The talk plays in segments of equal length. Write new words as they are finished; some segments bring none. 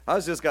I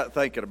just got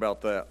thinking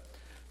about that.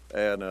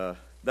 And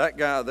that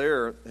guy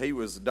there, he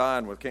was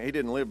dying with cancer. He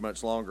didn't live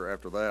much longer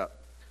after that.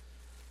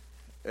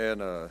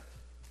 And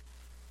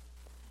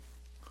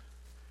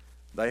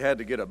they had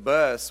to get a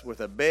bus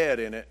with a bed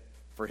in it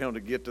for him to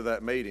get to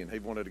that meeting. He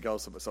wanted to go,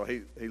 so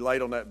he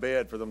laid on that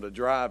bed for them to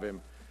drive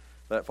him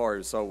that far. He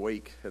was so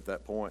weak at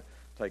that point,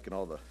 taking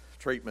all the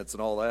treatments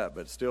and all that.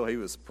 But still, he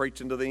was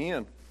preaching to the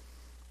end.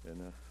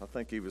 And I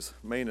think he was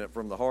meaning it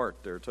from the heart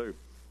there too.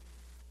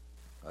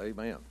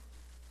 Amen.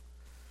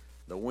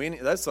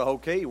 That's the whole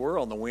key. We're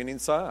on the winning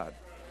side.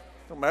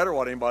 No matter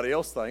what anybody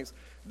else thinks.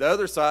 The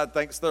other side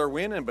thinks they're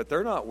winning, but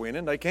they're not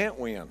winning. They can't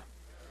win.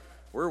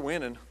 We're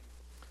winning.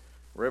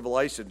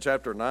 Revelation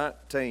chapter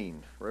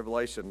 19.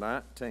 Revelation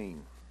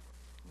 19.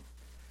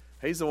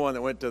 He's the one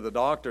that went to the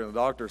doctor, and the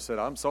doctor said,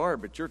 "I'm sorry,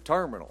 but you're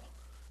terminal."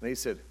 And he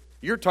said,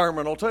 "You're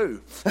terminal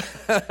too."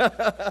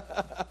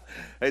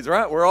 He's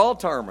right. We're all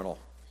terminal.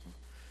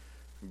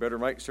 You better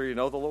make sure you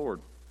know the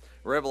Lord.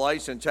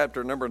 Revelation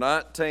chapter number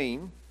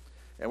 19.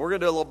 And we're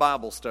going to do a little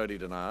Bible study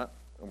tonight.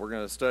 And we're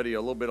going to study a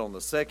little bit on the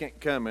second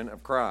coming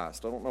of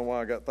Christ. I don't know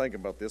why I got thinking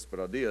about this, but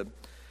I did.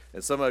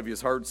 And some of you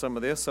has heard some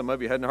of this. Some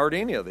of you hadn't heard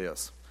any of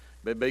this.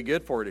 But it'd be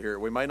good for you to hear it.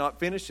 We may not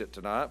finish it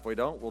tonight. If we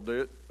don't, we'll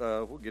do it.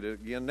 We'll get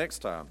it again next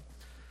time.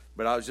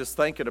 But I was just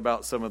thinking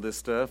about some of this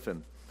stuff.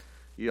 And,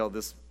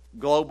 this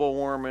global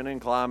warming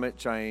and climate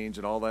change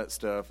and all that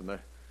stuff. And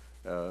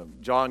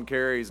John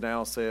Kerry's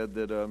now said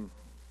that,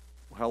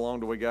 how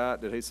long do we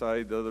got? Did he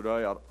say the other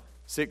day?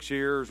 6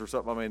 years or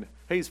something. I mean,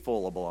 he's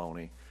full of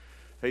baloney.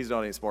 He's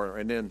not any smarter.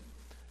 And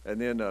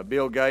then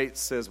Bill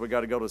Gates says we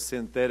got to go to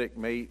synthetic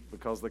meat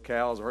because the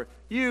cows are.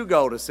 You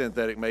go to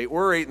synthetic meat.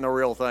 We're eating the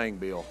real thing,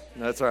 Bill.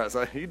 That's right.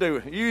 So you do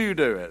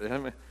it. I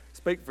mean,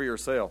 speak for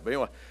yourself. But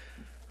anyway,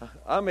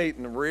 I'm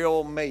eating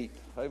real meat.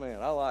 Hey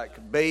man, I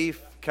like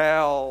beef,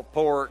 cow,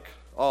 pork,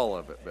 all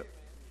of it. But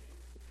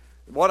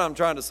what I'm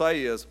trying to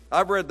say is,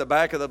 I've read the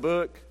back of the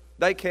book.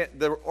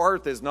 The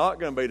earth is not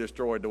going to be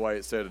destroyed the way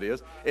it said it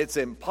is. It's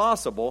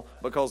impossible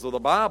because the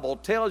Bible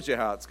tells you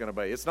how it's going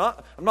to be.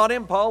 I'm not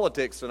in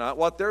politics tonight.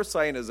 What they're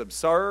saying is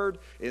absurd,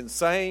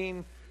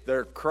 insane.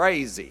 They're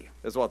crazy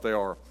is what they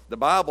are. The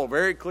Bible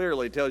very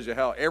clearly tells you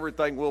how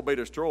everything will be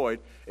destroyed.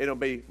 It'll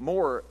be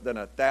more than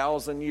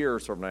 1,000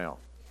 years from now.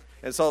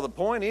 And so the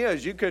point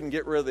is, you couldn't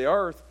get rid of the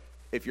earth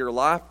if your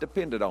life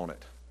depended on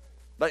it.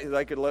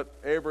 They could let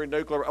every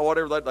nuclear,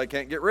 whatever, they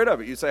can't get rid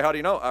of it. You say, how do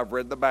you know? I've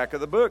read the back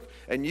of the book.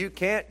 And you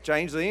can't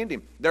change the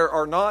ending. There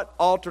are not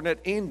alternate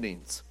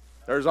endings.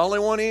 There's only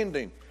one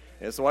ending.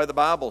 It's the way the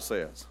Bible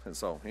says. And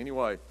so,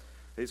 anyway,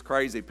 these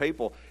crazy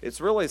people,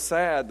 it's really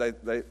sad.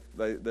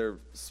 They're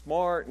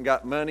smart and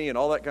got money and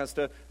all that kind of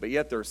stuff, but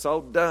yet they're so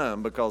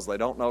dumb because they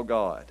don't know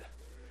God.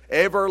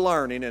 Ever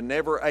learning and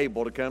never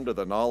able to come to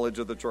the knowledge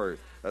of the truth.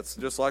 That's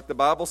just like the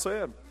Bible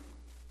said.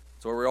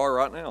 That's where we are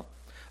right now.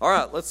 All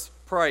right, let's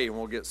pray and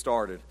we'll get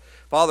started.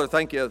 Father,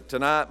 thank you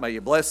tonight. May you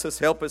bless us,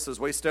 help us as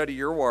we study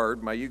your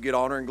word. May you get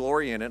honor and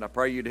glory in it. I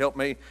pray you'd help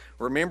me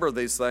remember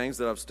these things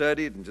that I've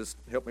studied and just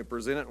help me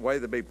present it in a way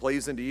that be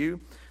pleasing to you,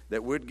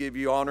 that would give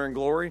you honor and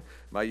glory.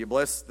 May you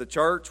bless the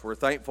church. We're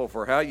thankful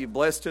for how you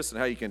blessed us and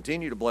how you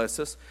continue to bless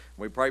us.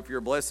 We pray for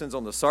your blessings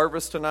on the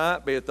service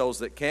tonight, be it those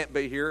that can't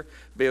be here,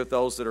 be it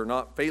those that are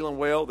not feeling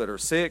well, that are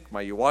sick.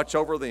 May you watch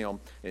over them.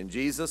 In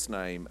Jesus'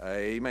 name,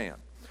 amen.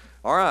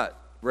 All right.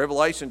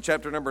 Revelation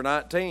chapter number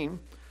 19,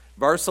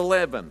 verse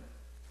 11.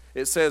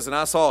 It says, "And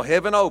I saw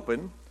heaven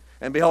open,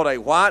 and behold a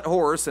white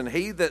horse, and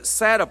he that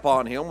sat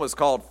upon him was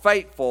called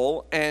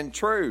Faithful and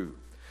True.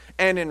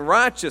 And in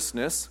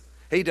righteousness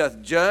he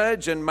doth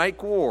judge and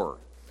make war.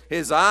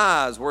 His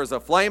eyes were as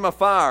a flame of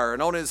fire,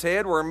 and on his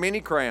head were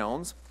many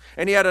crowns.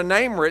 And he had a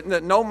name written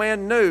that no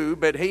man knew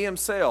but he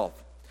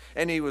himself.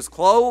 And he was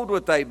clothed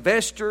with a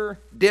vesture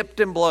dipped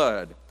in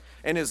blood.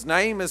 And his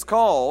name is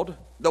called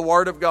the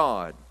Word of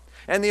God.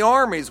 And the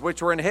armies which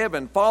were in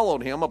heaven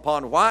followed him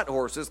upon white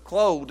horses,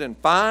 clothed in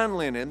fine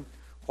linen,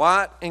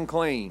 white and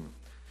clean.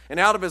 And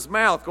out of his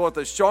mouth goeth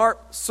a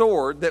sharp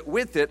sword, that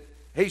with it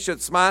he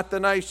should smite the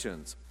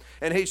nations.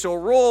 And he shall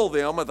rule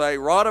them with a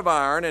rod of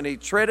iron, and he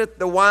treadeth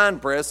the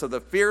winepress of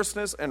the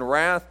fierceness and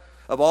wrath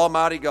of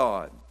Almighty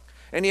God.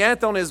 And he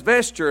hath on his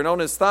vesture and on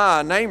his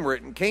thigh a name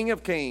written, King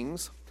of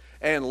Kings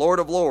and Lord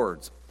of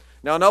Lords."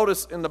 Now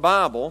notice in the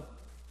Bible,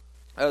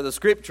 the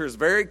scripture is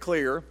very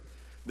clear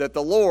that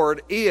the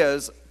Lord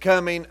is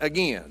coming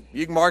again.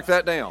 You can mark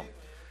that down.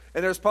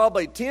 And there's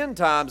probably 10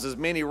 times as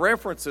many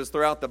references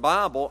throughout the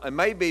Bible, and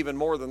maybe even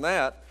more than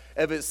that,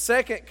 of his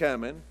second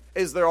coming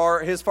as there are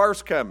his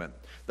first coming.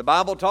 The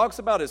Bible talks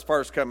about his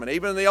first coming,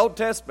 even in the Old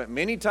Testament,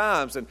 many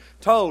times, and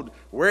told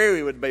where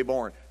he would be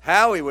born,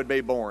 how he would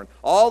be born,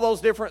 all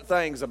those different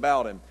things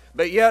about him.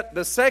 But yet,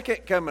 the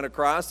second coming of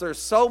Christ,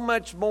 there's so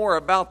much more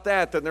about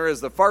that than there is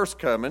the first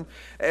coming,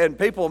 and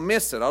people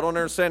miss it. I don't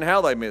understand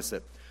how they miss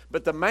it.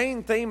 But the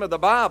main theme of the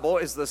Bible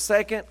is the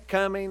second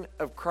coming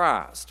of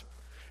Christ.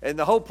 And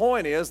the whole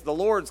point is the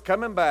Lord's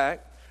coming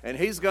back, and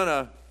he's going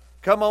to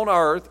come on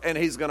earth, and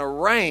he's going to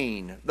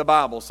reign, the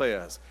Bible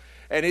says.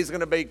 And he's going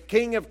to be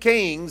King of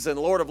Kings and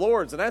Lord of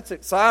Lords, and that's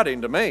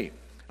exciting to me.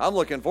 I'm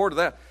looking forward to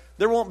that.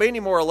 There won't be any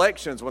more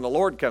elections when the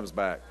Lord comes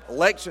back.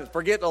 Elections,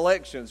 forget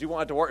elections. You won't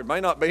have to worry. It may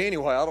not be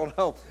anyway, I don't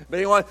know. But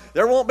anyway,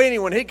 there won't be any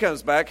when he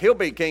comes back. He'll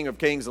be King of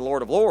Kings and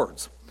Lord of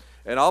Lords.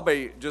 And I'll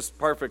be just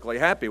perfectly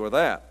happy with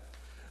that.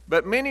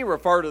 But many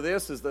refer to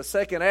this as the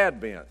second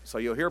advent. So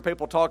you'll hear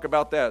people talk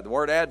about that. The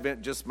word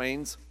advent just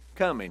means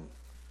coming.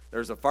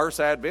 There's a first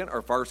advent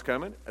or first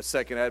coming, a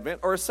second advent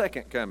or a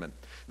second coming.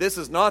 This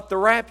is not the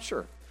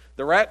rapture.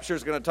 The rapture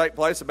is going to take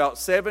place about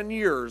 7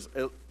 years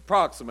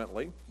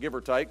approximately, give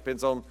or take.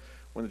 Depends on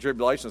when the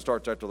tribulation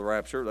starts after the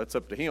rapture. That's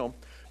up to him.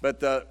 But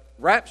the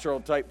rapture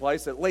will take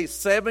place at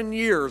least 7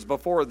 years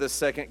before this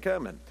second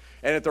coming.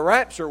 And at the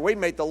rapture, we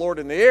meet the Lord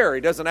in the air.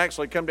 He doesn't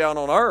actually come down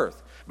on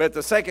earth. But at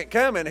the second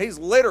coming, he's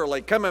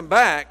literally coming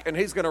back, and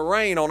he's going to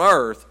reign on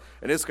earth,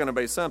 and it's going to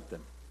be something.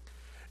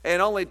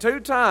 And only 2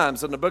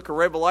 times in the book of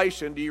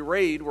Revelation do you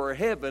read where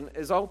heaven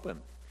is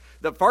open.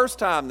 The first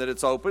time that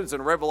it's open is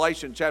in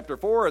Revelation chapter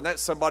 4, and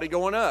that's somebody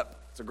going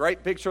up. It's a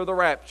great picture of the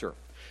rapture.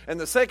 And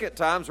the second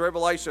time is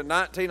Revelation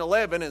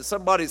 19:11, and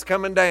somebody's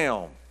coming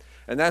down.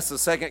 And that's the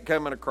second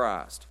coming of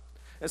Christ.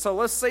 And so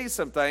let's see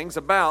some things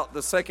about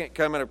the second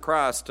coming of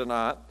Christ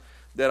tonight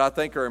that I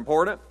think are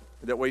important,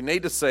 that we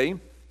need to see.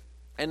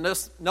 And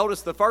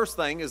notice the first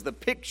thing is the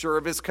picture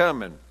of his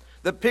coming.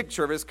 The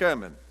picture of his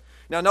coming.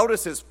 Now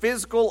notice his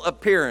physical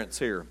appearance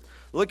here.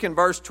 Look in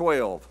verse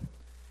 12.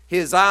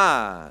 His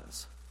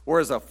eyes were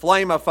as a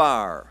flame of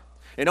fire,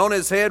 and on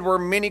his head were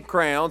many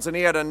crowns, and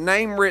he had a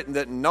name written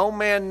that no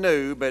man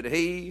knew but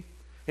he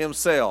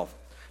himself.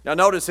 Now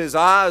notice his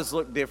eyes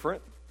look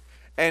different,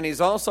 and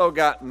he's also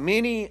got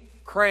many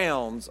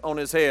crowns on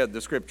his head,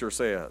 the scripture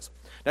says.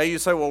 Now you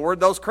say, well, where'd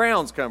those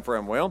crowns come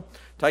from? Well,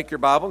 take your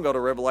Bible and go to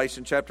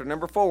Revelation chapter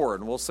number 4,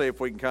 and we'll see if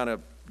we can kind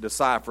of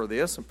decipher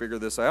this and figure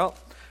this out.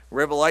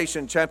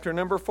 Revelation chapter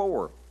number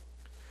 4.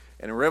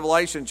 And in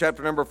Revelation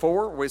chapter number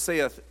 4, we see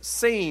a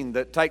scene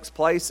that takes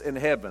place in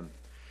heaven.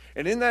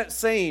 And in that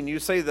scene, you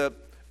see the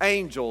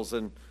angels,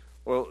 and,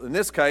 well, in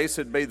this case,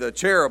 it'd be the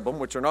cherubim,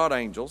 which are not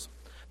angels.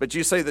 But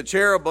you see the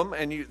cherubim,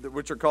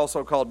 which are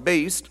also called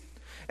beasts,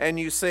 and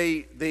you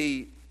see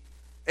the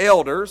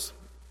elders,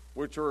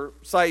 which are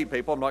saved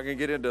people. I'm not going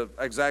to get into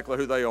exactly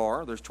who they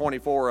are. There's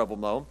 24 of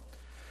them, though.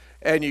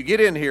 And you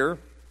get in here,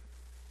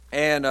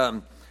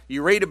 and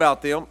you read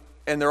about them,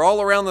 and they're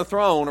all around the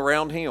throne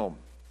around him.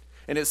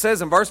 And it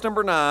says in verse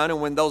number 9,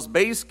 and when those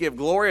beasts give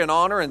glory and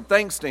honor and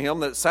thanks to him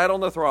that sat on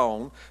the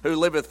throne, who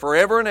liveth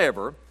forever and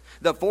ever,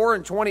 the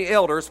 24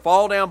 elders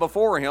fall down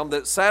before him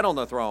that sat on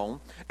the throne,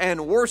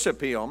 and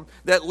worship him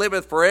that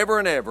liveth forever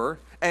and ever,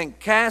 and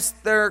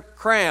cast their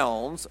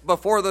crowns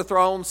before the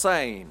throne,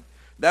 saying,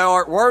 Thou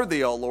art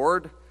worthy, O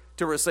Lord,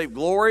 to receive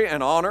glory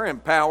and honor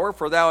and power,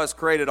 for thou hast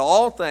created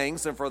all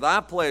things, and for thy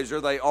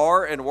pleasure they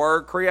are and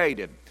were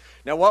created.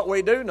 Now what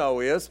we do know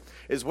is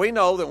we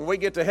know that when we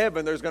get to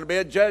heaven, there's going to be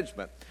a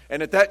judgment.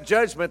 And at that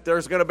judgment,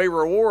 there's going to be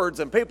rewards,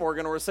 and people are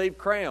going to receive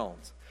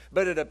crowns.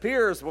 But it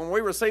appears when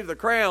we receive the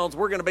crowns,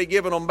 we're going to be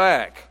giving them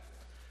back.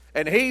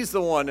 And he's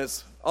the one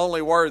that's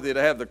only worthy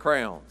to have the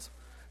crowns.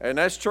 And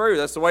that's true.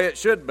 That's the way it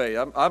should be.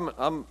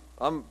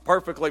 I'm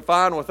perfectly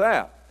fine with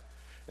that.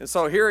 And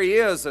so here he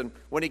is, and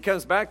when he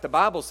comes back, the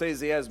Bible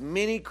says he has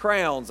many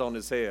crowns on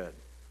his head.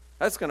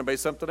 That's going to be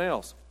something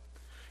else.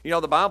 You know,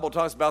 the Bible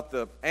talks about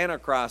the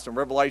Antichrist in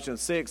Revelation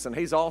 6, and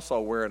he's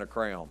also wearing a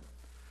crown.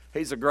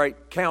 He's a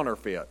great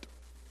counterfeit.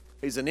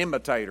 He's an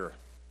imitator,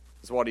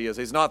 is what he is.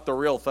 He's not the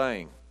real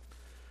thing.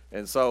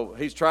 And so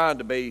he's trying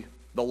to be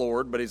the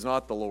Lord, but he's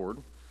not the Lord.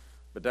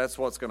 But that's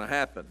what's going to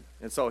happen.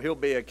 And so he'll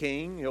be a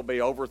king. He'll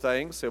be over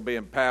things. He'll be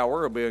in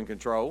power. He'll be in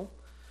control.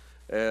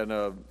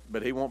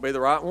 But he won't be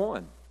the right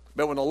one.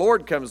 But when the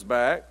Lord comes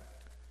back,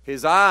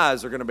 his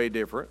eyes are going to be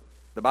different.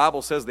 The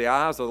Bible says the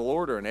eyes of the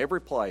Lord are in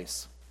every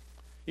place.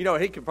 You know,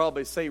 he can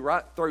probably see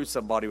right through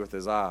somebody with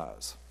his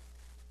eyes.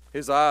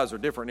 His eyes are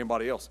different than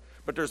anybody else.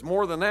 But there's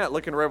more than that.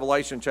 Look in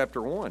Revelation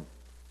chapter 1.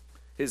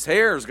 His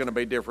hair is going to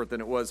be different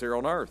than it was here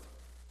on earth.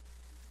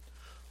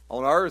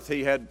 On earth,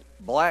 he had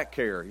black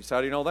hair. You say,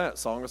 how do you know that?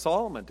 Song of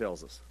Solomon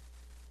tells us.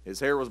 His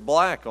hair was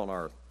black on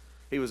earth.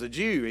 He was a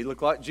Jew. He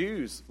looked like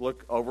Jews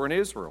look over in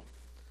Israel.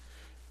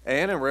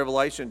 And in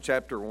Revelation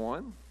chapter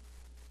 1,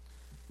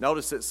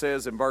 notice it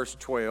says in verse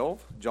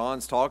 12,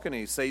 John's talking, and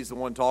he sees the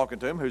one talking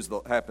to him,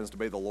 who happens to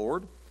be the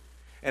Lord.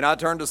 And I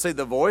turned to see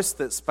the voice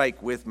that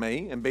spake with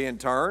me, and being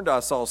turned, I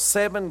saw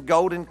 7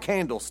 golden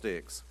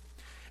candlesticks.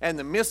 And in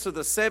the midst of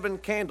the 7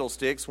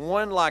 candlesticks,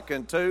 one like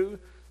unto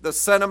the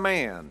Son of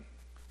Man,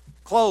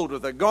 clothed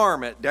with a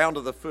garment down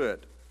to the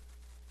foot,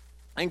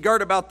 and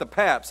girt about the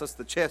paps, that's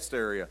the chest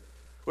area,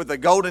 with a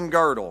golden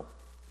girdle.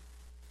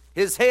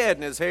 His head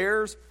and his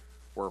hairs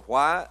were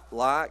white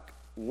like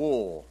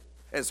wool,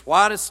 as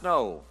white as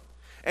snow,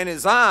 and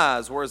his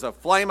eyes were as a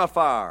flame of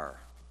fire.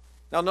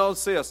 Now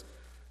notice this,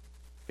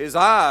 his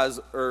eyes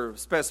are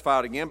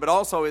specified again, but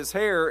also his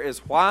hair is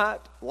white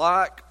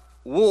like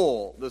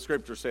wool, the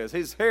scripture says.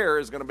 His hair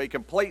is going to be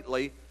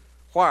completely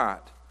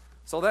white.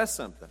 So that's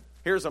something.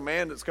 Here's a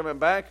man that's coming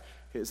back.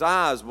 His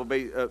eyes will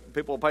be,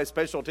 people will pay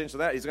special attention to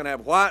that. He's going to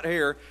have white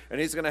hair,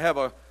 and he's going to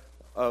have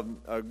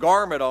a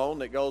garment on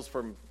that goes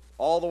from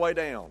all the way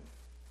down.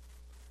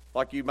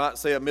 Like you might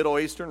say a Middle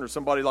Eastern or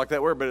somebody like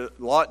that, but a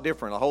lot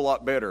different, a whole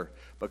lot better,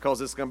 because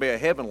it's going to be a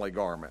heavenly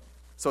garment.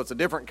 So it's a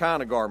different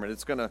kind of garment.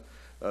 It's going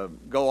to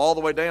go all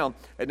the way down.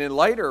 And then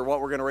later, what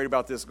we're going to read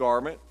about this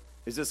garment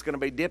is it's going to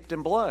be dipped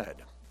in blood.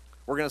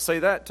 We're going to see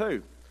that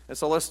too. And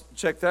so let's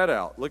check that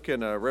out. Look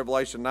in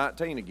Revelation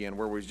 19 again,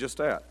 where we was just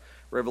at.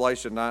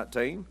 Revelation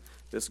 19,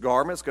 this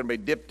garment's going to be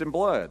dipped in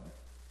blood.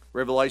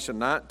 Revelation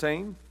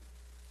 19,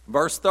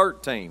 verse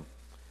 13.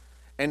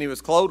 And he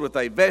was clothed with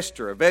a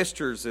vesture. A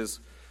vesture is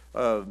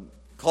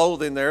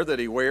clothing there that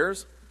he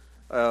wears.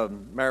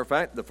 Matter of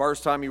fact, the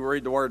first time you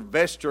read the word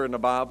vesture in the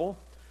Bible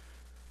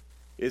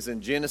is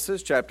in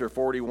Genesis chapter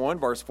 41,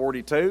 verse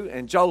 42,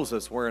 and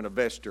Joseph's wearing a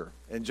vesture.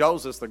 And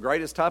Joseph's the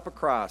greatest type of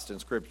Christ in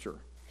Scripture.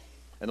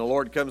 And the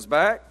Lord comes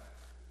back,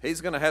 he's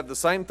going to have the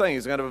same thing.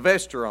 He's going to have a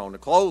vesture on, a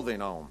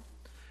clothing on.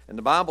 And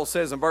the Bible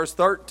says in verse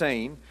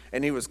 13,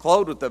 and he was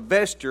clothed with a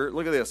vesture,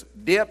 look at this,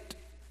 dipped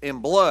in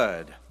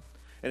blood.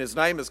 And his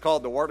name is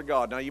called the Word of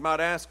God. Now you might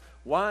ask,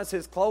 why is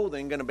his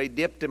clothing going to be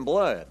dipped in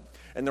blood?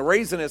 And the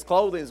reason his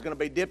clothing is going to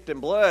be dipped in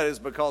blood is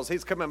because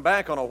he's coming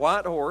back on a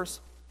white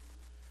horse,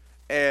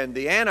 and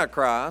the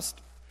Antichrist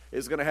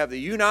is going to have the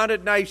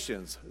United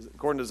Nations,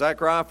 according to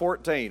Zechariah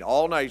 14,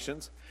 all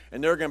nations,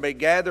 and they're going to be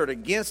gathered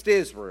against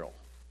Israel.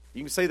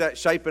 You can see that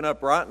shaping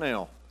up right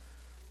now.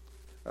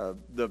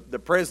 The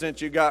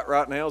president you got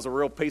right now is a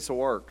real piece of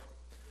work.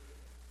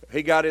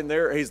 He got in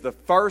there. He's the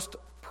first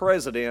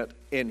president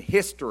in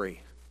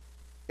history,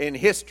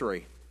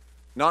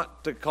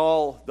 not to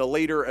call the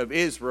leader of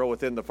Israel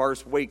within the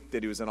first week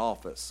that he was in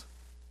office.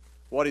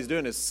 What he's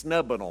doing is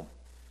snubbing them.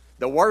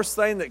 The worst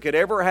thing that could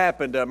ever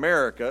happen to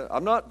America,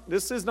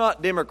 this is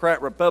not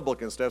Democrat,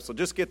 Republican stuff, so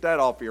just get that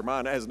off of your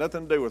mind. It has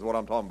nothing to do with what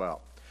I'm talking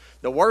about.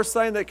 The worst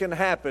thing that can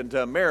happen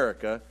to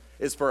America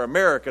is for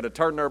America to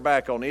turn their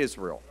back on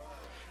Israel.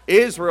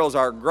 Israel's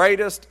our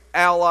greatest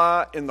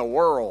ally in the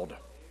world.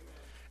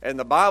 And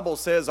the Bible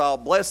says, I'll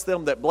bless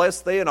them that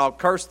bless thee, and I'll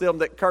curse them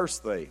that curse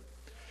thee.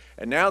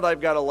 And now they've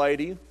got a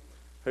lady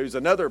who's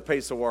another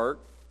piece of work.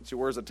 She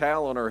wears a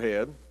towel on her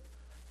head,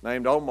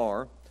 named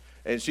Omar,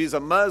 and she's a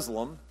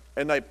Muslim,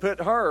 and they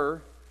put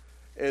her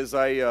as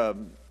a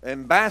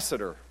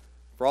ambassador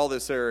for all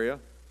this area.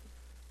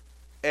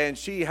 And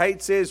she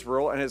hates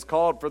Israel and has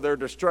called for their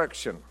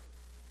destruction.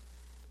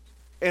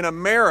 In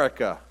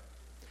America,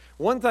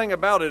 one thing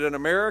about it in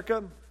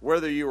America,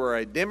 whether you were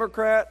a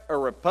Democrat or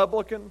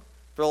Republican,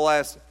 for the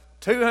last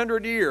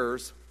 200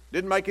 years,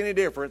 didn't make any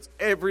difference.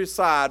 Every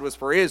side was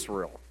for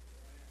Israel.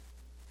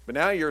 But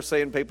now you're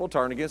seeing people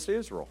turn against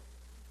Israel.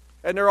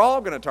 And they're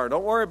all going to turn.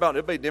 Don't worry about it.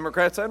 It'll be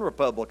Democrats and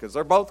Republicans.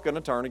 They're both going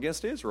to turn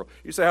against Israel.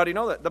 You say, how do you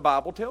know that? The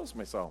Bible tells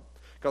me so.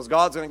 Because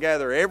God's going to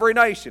gather every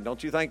nation.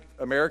 Don't you think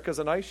America's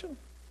a nation?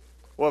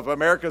 Well, if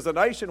America's a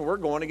nation, we're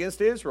going against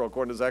Israel,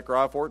 according to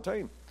Zechariah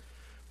 14.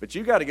 But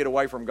you got to get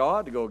away from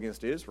God to go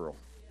against Israel.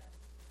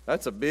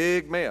 That's a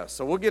big mess.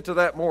 So we'll get to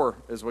that more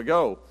as we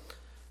go.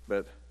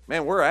 But,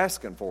 man, we're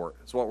asking for it.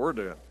 It's what we're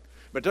doing.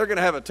 But they're going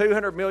to have a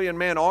 200 million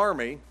man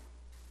army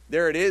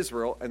there at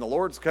Israel, and the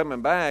Lord's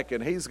coming back,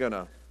 and he's going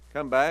to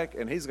come back,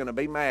 and he's going to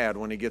be mad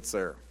when he gets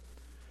there.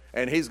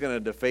 And he's going to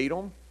defeat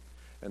them,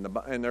 and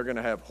they're going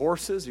to have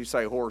horses. You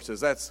say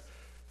horses. That's,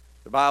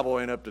 the Bible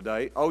ain't up to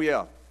date. Oh,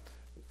 yeah.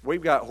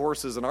 We've got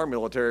horses in our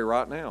military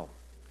right now.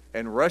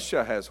 And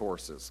Russia has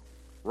horses.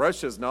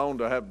 Russia's known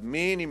to have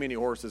many, many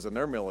horses in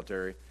their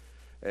military.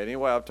 And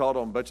anyway, I've taught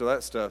them a bunch of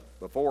that stuff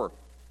before.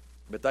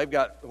 But they've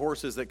got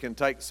horses that can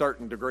take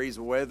certain degrees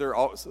of weather,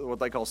 what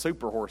they call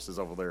super horses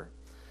over there.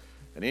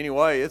 And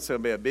anyway, it's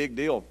going to be a big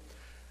deal.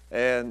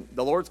 And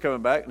the Lord's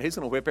coming back, and he's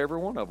going to whip every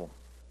one of them.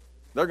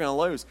 They're going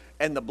to lose.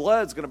 And the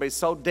blood's going to be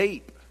so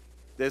deep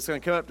that it's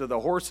going to come up to the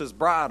horse's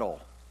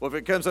bridle. Well, if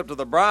it comes up to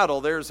the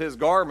bridle, there's his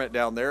garment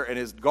down there, and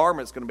his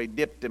garment's going to be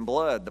dipped in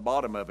blood, the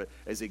bottom of it,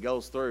 as he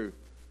goes through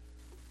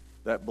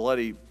that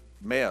bloody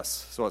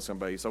mess. So it's going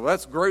to be. So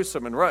that's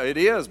gruesome and rough. It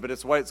is, but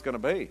it's the way it's going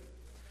to be.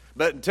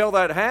 But until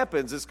that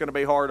happens, it's going to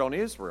be hard on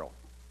Israel.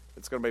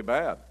 It's going to be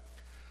bad.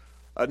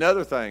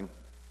 Another thing,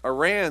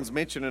 Iran's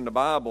mentioned in the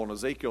Bible in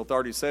Ezekiel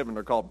 37.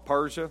 They're called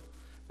Persia,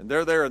 and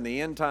they're there in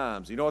the end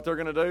times. You know what they're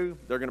going to do?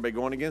 They're going to be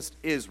going against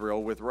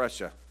Israel with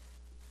Russia.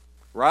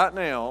 Right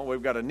now,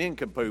 we've got a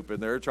nincompoop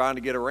in there trying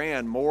to get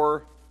Iran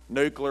more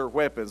nuclear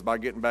weapons by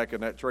getting back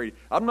in that treaty.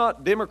 I'm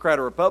not Democrat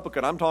or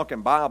Republican. I'm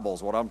talking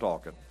Bible's what I'm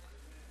talking.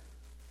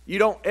 You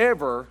don't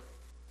ever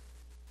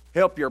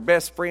help your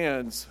best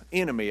friend's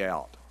enemy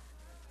out.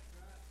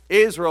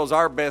 Israel's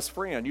our best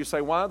friend. You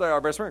say, why are they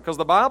our best friend? Because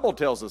the Bible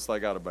tells us they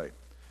got to be.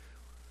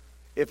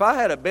 If I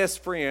had a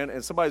best friend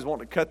and somebody's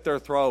wanting to cut their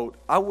throat,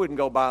 I wouldn't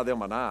go buy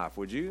them a knife,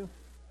 would you?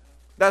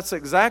 That's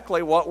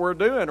exactly what we're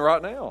doing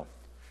right now.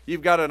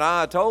 You've got an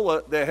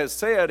Ayatollah that has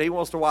said he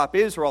wants to wipe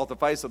Israel off the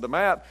face of the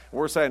map.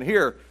 We're saying,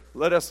 here,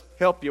 let us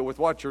help you with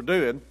what you're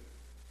doing.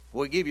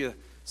 We'll give you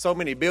so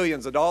many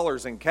billions of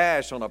dollars in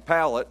cash on a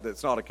pallet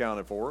that's not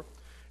accounted for.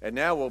 And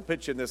now we'll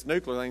put you in this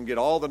nuclear thing and get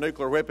all the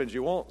nuclear weapons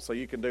you want so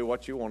you can do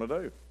what you want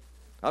to do.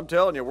 I'm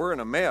telling you, we're in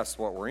a mess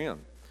what we're in.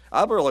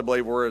 I really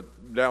believe we're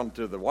down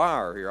to the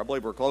wire here. I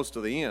believe we're close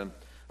to the end.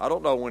 I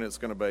don't know when it's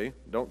going to be.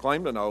 Don't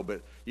claim to know,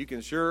 but you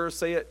can sure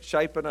see it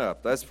shaping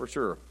up. That's for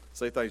sure.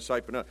 See things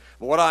shaping up.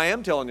 But what I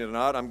am telling you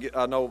tonight,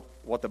 I know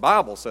what the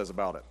Bible says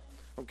about it.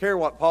 I don't care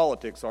what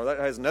politics are. That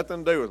has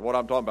nothing to do with what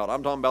I'm talking about.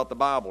 I'm talking about the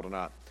Bible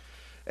tonight.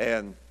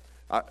 And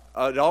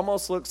it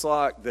almost looks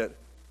like that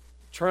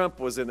Trump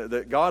was in it,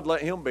 that God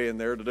let him be in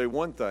there to do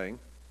one thing.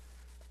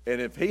 And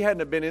if he hadn't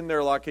have been in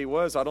there like he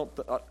was, they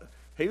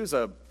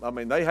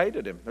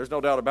hated him. There's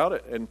no doubt about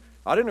it. And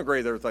I didn't agree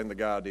with everything the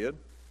guy did.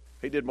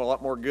 He did a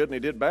lot more good than he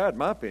did bad, in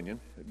my opinion.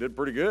 He did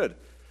pretty good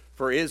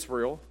for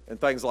Israel and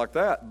things like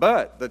that.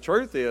 But the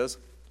truth is,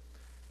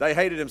 they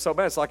hated him so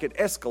bad, it's like it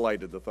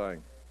escalated the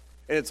thing.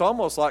 And it's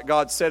almost like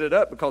God set it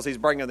up because he's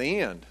bringing the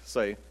end,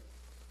 see?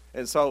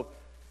 And so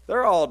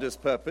they're all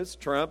just puppets,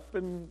 Trump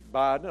and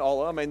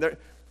Biden.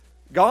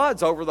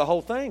 God's over the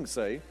whole thing,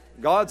 see?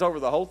 God's over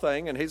the whole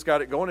thing, and he's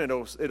got it going,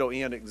 and it'll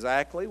end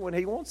exactly when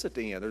he wants it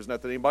to end. There's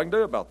nothing anybody can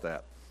do about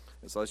that.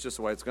 And so that's just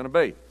the way it's going to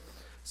be.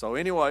 So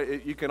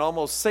anyway, you can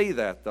almost see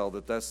that, though,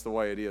 that's the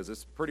way it is.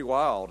 It's pretty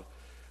wild.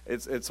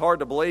 It's hard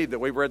to believe that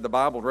we've read the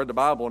Bible,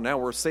 and now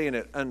we're seeing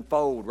it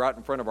unfold right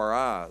in front of our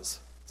eyes.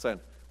 Saying,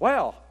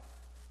 wow,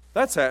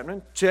 that's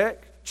happening.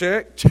 Check,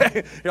 check,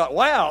 check. You're like,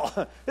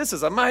 wow, this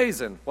is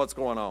amazing what's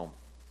going on.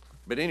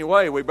 But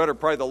anyway, we better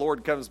pray the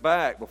Lord comes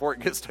back before it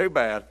gets too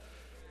bad,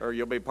 or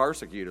you'll be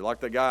persecuted.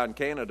 Like the guy in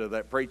Canada,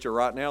 that preacher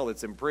right now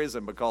that's in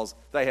prison because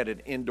they had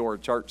an indoor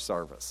church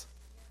service.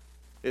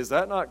 Is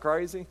that not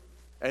crazy?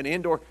 An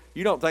indoor,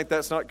 you don't think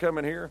that's not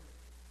coming here?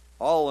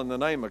 All in the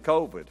name of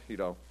COVID,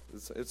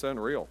 it's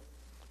unreal.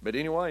 But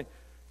anyway,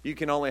 you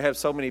can only have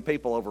so many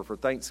people over for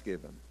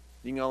Thanksgiving.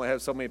 You can only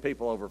have so many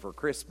people over for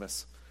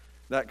Christmas,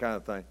 that kind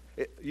of thing.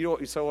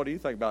 So what do you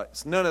think about it?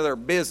 It's none of their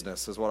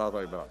business is what I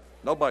think about it.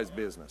 Nobody's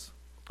business.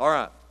 All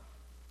right,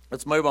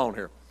 let's move on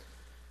here.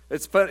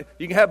 It's funny.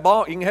 You can have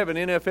an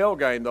NFL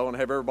game, though, and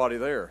have everybody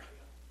there.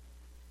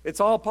 It's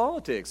all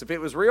politics. If it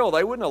was real,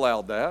 they wouldn't have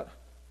allowed that.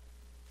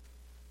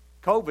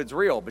 COVID's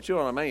real, but you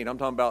know what I mean. I'm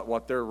talking about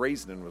what their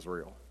reasoning was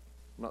real.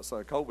 I'm not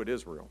saying COVID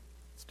is real.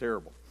 It's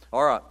terrible.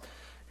 All right,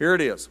 here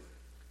it is.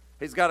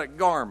 He's got a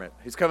garment.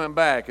 He's coming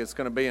back. It's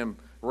going to be in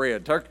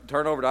red.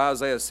 Turn over to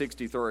Isaiah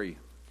 63.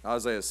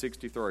 Isaiah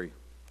 63.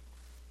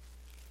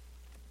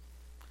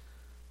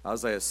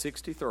 Isaiah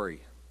 63.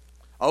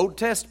 Old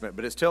Testament,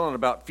 but it's telling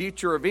about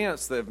future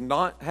events that have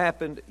not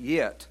happened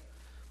yet,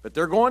 but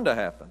they're going to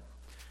happen.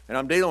 And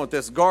I'm dealing with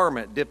this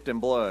garment dipped in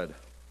blood.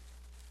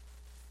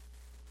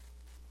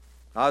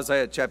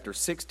 Isaiah chapter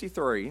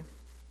 63,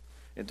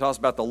 it talks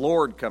about the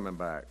Lord coming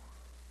back.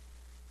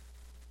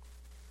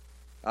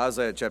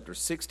 Isaiah chapter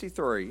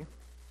 63,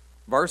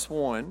 verse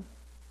 1.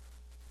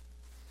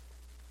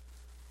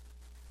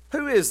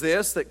 Who is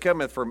this that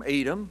cometh from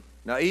Edom?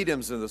 Now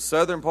Edom's in the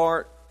southern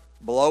part,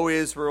 below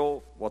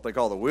Israel, what they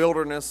call the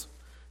wilderness.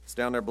 It's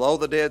down there below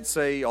the Dead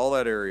Sea, all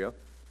that area.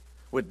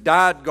 With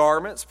dyed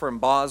garments from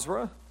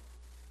Bozrah.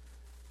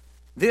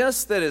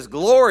 This that is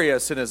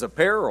glorious in his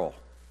apparel,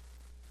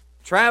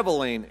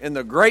 traveling in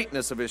the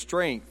greatness of his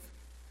strength.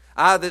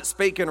 I that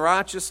speak in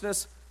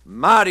righteousness,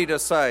 mighty to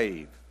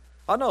save.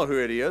 I know who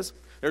it is.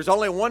 There's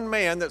only one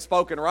man that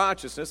spoke in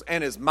righteousness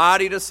and is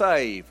mighty to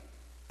save.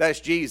 That's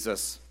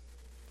Jesus.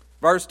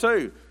 Verse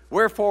 2.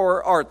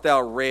 Wherefore art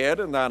thou red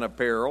in thine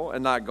apparel,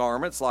 and thy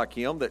garments like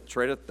him that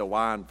treadeth the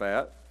wine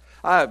fat?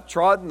 I have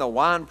trodden the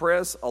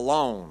winepress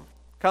alone.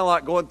 Kind of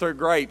like going through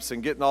grapes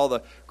and getting all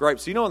the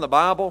grapes. You know in the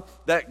Bible,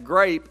 that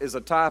grape is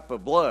a type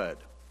of blood.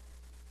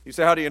 You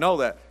say, how do you know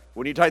that?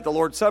 When you take the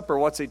Lord's Supper,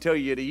 what's he tell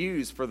you to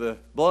use for the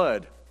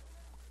blood?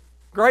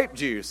 Grape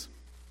juice.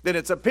 Then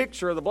it's a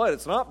picture of the blood.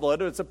 It's not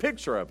blood, it's a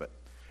picture of it.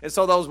 And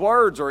so those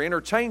words are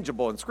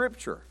interchangeable in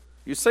Scripture.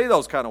 You see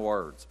those kind of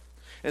words.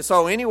 And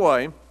so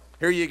anyway,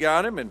 here you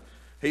got him, and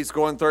he's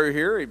going through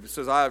here. He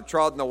says, I have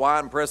trodden the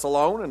winepress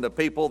alone, and the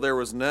people there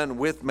was none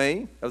with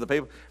me of the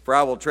people. For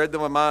I will tread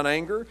them in mine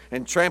anger,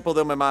 and trample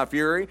them in my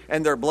fury,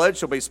 and their blood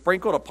shall be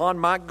sprinkled upon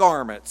my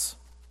garments.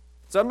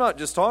 So I'm not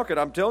just talking,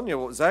 I'm telling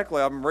you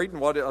exactly, I'm reading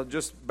what I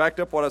just backed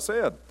up what I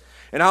said.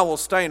 And I will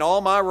stain all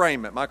my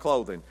raiment, my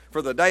clothing,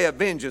 for the day of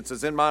vengeance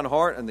is in mine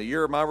heart, and the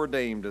year of my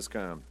redeemed is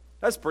come.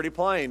 That's pretty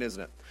plain,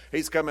 isn't it?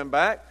 He's coming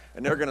back,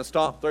 and they're going to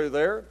stomp through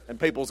there, and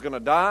people's going to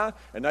die,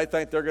 and they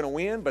think they're going to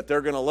win, but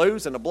they're going to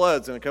lose, and the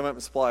blood's going to come up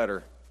and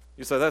splatter.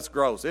 You say, that's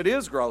gross. It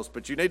is gross,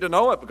 but you need to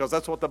know it because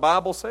that's what the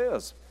Bible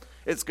says.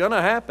 It's going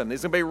to happen.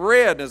 He's going to be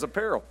red in his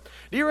apparel.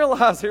 Do you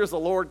realize here's the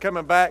Lord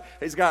coming back?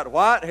 He's got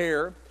white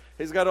hair.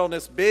 He's got on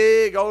this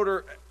big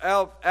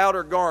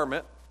outer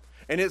garment,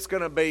 and it's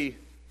going to be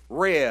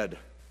red.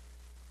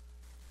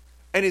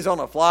 And he's on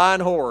a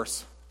flying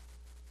horse.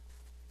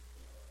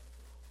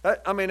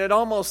 It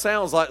almost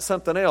sounds like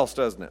something else,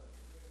 doesn't it?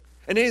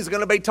 And he's going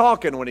to be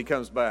talking when he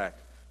comes back.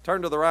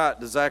 Turn to the right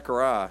to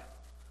Zechariah.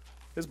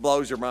 This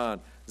blows your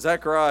mind.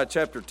 Zechariah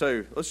chapter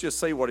 2. Let's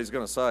just see what he's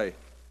going to say.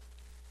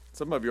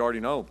 Some of you already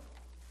know.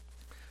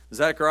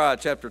 Zechariah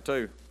chapter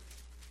 2.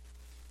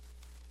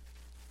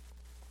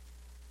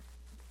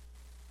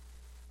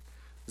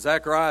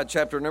 Zechariah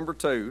chapter number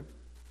 2.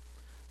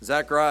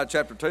 Zechariah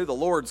chapter 2, the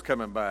Lord's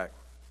coming back.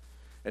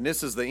 And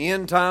this is the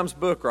end times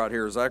book right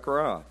here,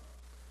 Zechariah.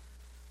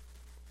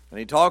 And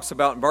he talks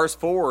about in verse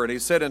 4, and he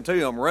said unto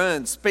him,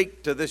 Run,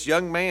 speak to this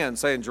young man,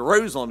 saying,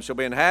 Jerusalem shall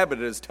be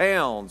inhabited as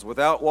towns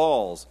without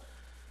walls,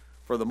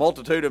 for the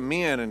multitude of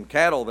men and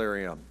cattle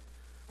therein.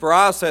 For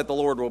I, saith the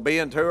Lord, will be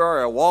unto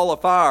her a wall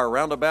of fire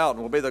round about,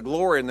 and will be the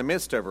glory in the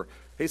midst of her.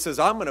 He says,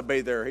 I'm going to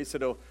be there. He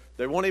said,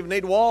 they won't even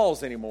need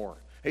walls anymore.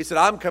 He said,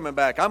 I'm coming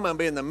back. I'm going to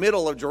be in the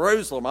middle of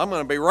Jerusalem. I'm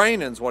going to be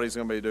reigning is what he's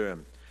going to be doing.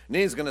 And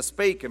then he's going to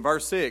speak in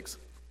verse 6.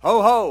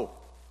 Ho, ho.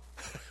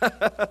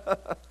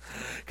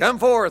 Come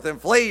forth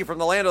and flee from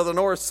the land of the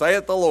north,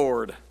 saith the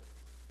Lord.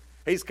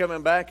 He's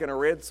coming back in a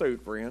red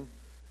suit, friend,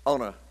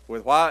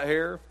 with white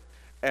hair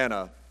and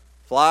a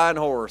flying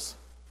horse.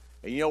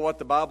 And you know what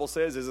the Bible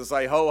says? Is it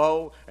say ho,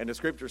 ho? And the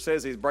scripture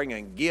says he's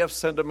bringing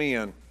gifts unto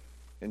men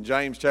in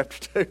James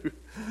chapter 2.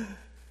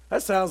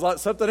 That sounds like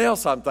something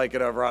else I'm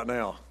thinking of right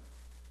now.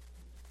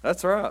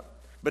 That's right.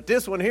 But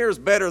this one here is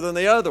better than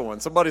the other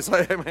one. Somebody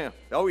say amen.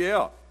 Oh,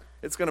 yeah.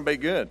 It's going to be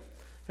good.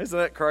 Isn't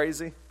that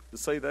crazy to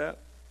see that?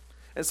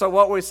 And so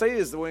what we see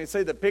is when we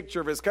see the picture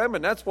of his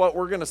coming, that's what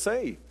we're going to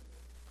see.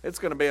 It's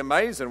going to be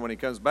amazing when he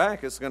comes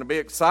back. It's going to be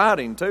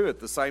exciting, too, at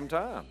the same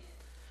time.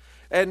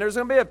 And there's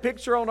going to be a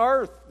picture on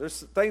earth.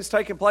 There's things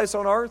taking place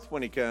on earth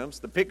when he comes,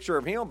 the picture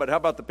of him. But how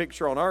about the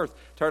picture on earth?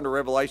 Turn to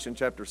Revelation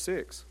chapter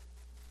 6.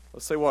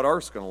 Let's see what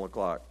earth's going to look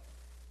like.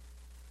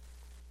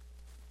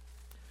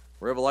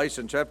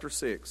 Revelation chapter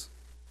 6.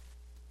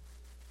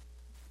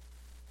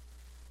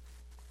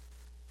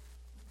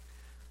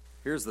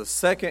 Here's the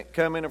second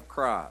coming of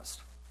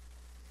Christ.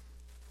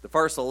 The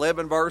first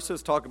 11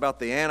 verses talk about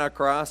the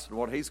Antichrist and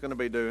what he's going to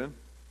be doing.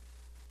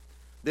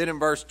 Then in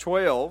verse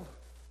 12,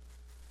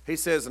 he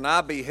says, And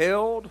I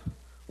beheld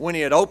when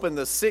he had opened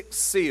the sixth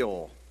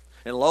seal,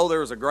 and lo,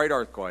 there was a great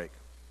earthquake.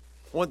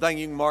 One thing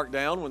you can mark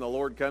down when the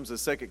Lord comes, the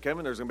second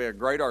coming, there's going to be a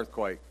great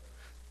earthquake.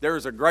 There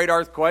is a great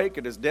earthquake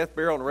at his death,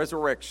 burial, and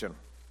resurrection.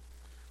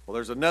 Well,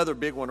 there's another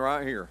big one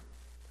right here.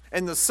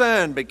 And the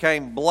sun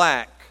became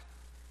black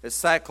as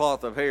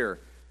sackcloth of hair.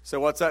 So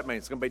what's that mean?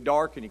 It's going to be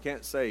dark and you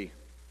can't see.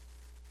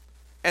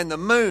 And the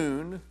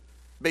moon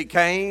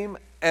became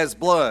as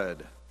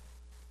blood.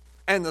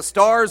 And the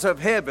stars of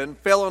heaven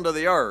fell unto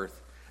the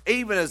earth,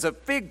 even as a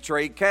fig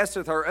tree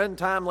casteth her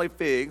untimely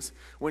figs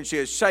when she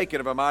is shaken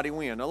of a mighty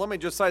wind. Now let me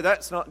just say,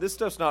 this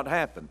stuff's not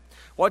happened.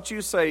 What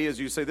you see is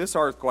you see this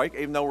earthquake,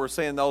 even though we're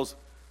seeing those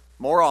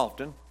more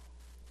often.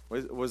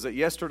 Was it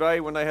yesterday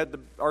when they had the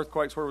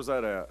earthquakes? Where was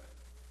that at?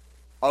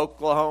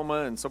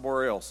 Oklahoma and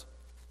somewhere else.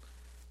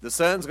 The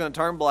sun's going to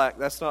turn black.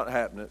 That's not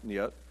happening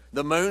yet.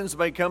 The moon's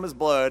become as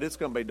blood. It's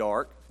going to be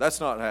dark. That's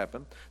not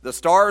happened. The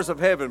stars of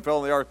heaven fell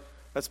on the earth.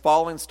 That's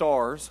falling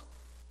stars.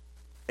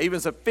 Even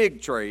as a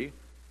fig tree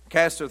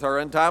casteth her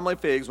untimely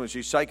figs when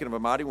she's shaken of a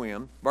mighty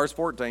wind. Verse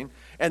 14.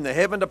 And the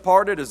heaven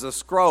departed as a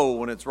scroll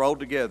when it's rolled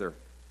together.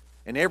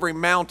 And every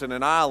mountain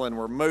and island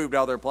were moved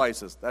out of their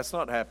places. That's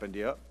not happened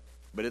yet,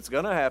 but it's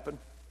going to happen.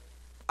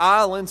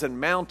 Islands and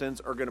mountains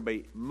are going to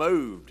be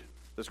moved,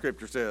 the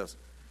scripture says.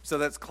 So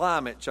that's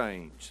climate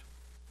change.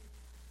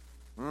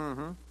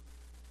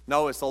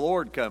 No, it's the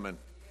Lord coming.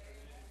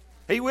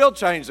 He will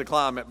change the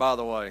climate, by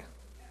the way.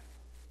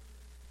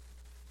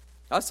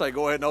 I say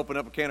go ahead and open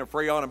up a can of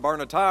Freon and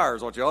burn a tire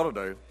is what you ought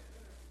to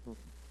do.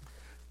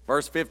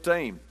 Verse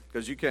 15,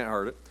 because you can't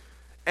hurt it.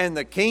 And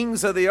the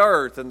kings of the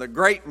earth, and the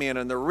great men,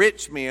 and the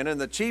rich men, and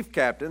the chief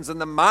captains, and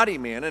the mighty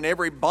men, and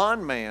every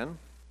bondman.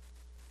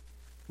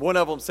 One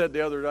of them said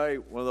the other day,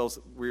 one of those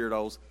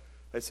weirdos,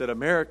 they said,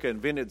 America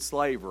invented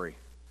slavery.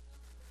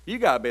 You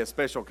got to be a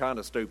special kind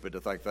of stupid to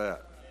think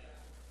that.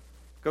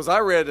 Because I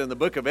read in the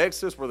book of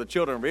Exodus where the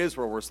children of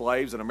Israel were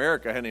slaves and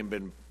America hadn't even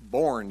been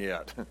born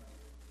yet.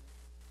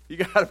 You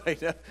got to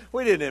be,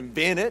 we didn't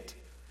invent it.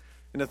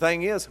 And the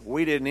thing is,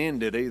 we didn't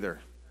end it either.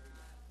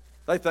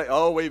 They think,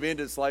 oh, we've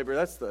ended slavery.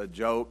 That's the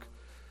joke.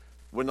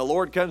 When the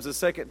Lord comes the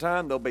second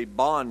time, there'll be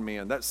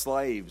bondmen. That's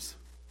slaves.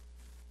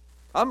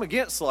 I'm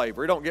against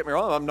slavery. Don't get me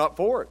wrong. I'm not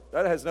for it.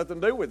 That has nothing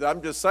to do with it.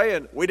 I'm just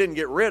saying we didn't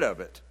get rid of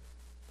it.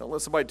 Don't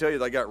let somebody tell you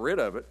they got rid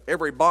of it.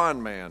 Every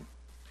bondman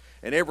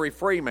and every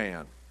free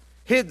man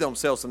hid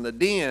themselves in the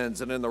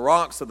dens and in the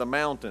rocks of the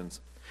mountains,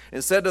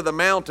 and said to the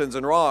mountains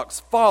and rocks,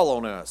 Fall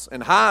on us,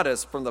 and hide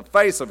us from the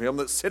face of him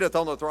that sitteth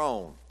on the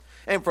throne,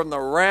 and from the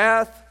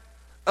wrath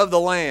of the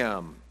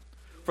Lamb.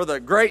 For the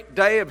great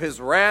day of his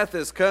wrath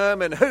is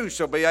come, and who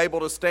shall be able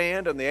to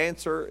stand? And the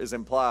answer is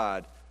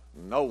implied,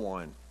 no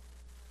one.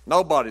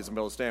 Nobody's going to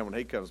be able to stand when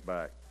he comes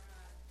back.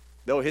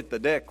 They'll hit the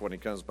deck when he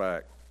comes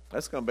back.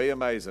 That's going to be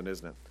amazing,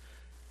 isn't it?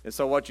 And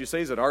so what you see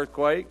is an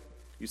earthquake.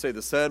 You see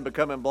the sun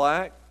becoming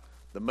black,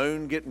 the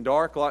moon getting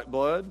dark like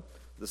blood,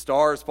 the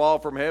stars fall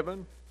from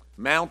heaven,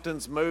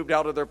 mountains moved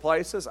out of their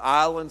places,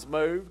 islands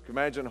moved. Can you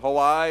imagine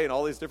Hawaii and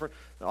all these different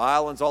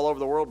islands all over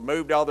the world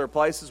moved out of their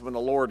places when the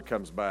Lord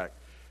comes back.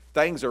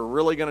 Things are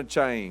really going to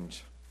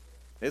change.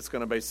 It's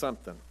going to be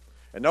something.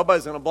 And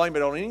nobody's going to blame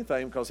it on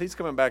anything because he's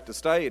coming back to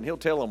stay and he'll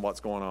tell them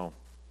what's going on.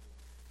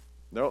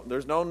 No,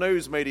 there's no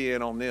news media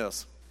in on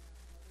this.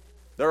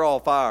 They're all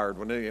fired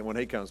when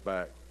he comes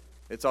back.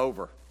 It's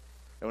over.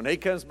 And when he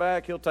comes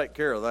back, he'll take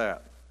care of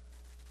that.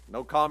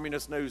 No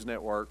communist news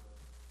network.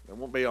 It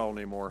won't be on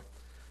anymore.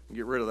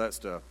 Get rid of that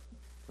stuff.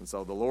 And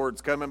so the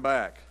Lord's coming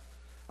back.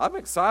 I'm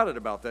excited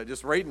about that,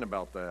 just reading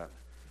about that.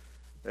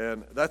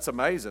 And that's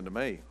amazing to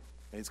me.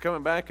 And he's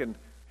coming back, and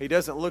he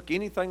doesn't look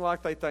anything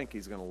like they think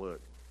he's going to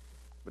look.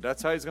 But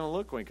that's how he's going to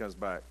look when he comes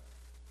back.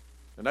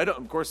 And they don't,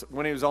 of course,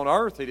 when he was on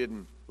earth, he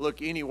didn't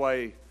look any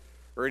way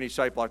or any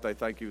shape like they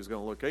think he was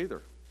going to look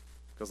either.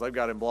 Because they've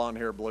got him blonde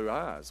hair, blue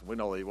eyes. We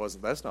know he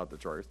wasn't. That's not the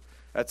truth.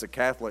 That's a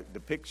Catholic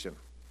depiction.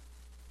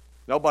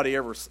 Nobody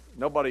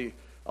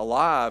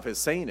alive has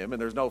seen him,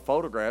 and there's no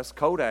photographs.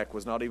 Kodak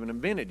was not even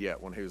invented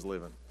yet when he was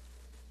living.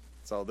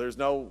 So there's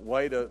no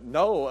way to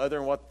know other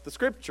than what the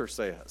Scripture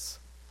says.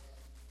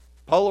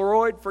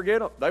 Polaroid, forget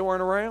them. They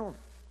weren't around.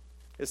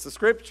 It's the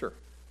Scripture.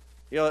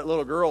 You know, that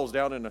little girl was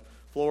down in the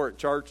floor at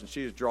church, and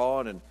she was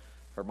drawing, and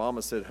her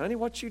mama said, "Honey,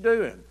 what you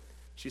doing?"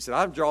 She said,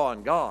 "I'm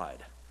drawing God."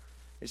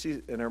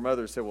 And her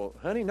mother said, "Well,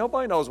 honey,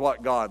 nobody knows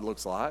what God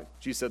looks like."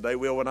 She said, "They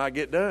will when I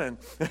get done."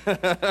 You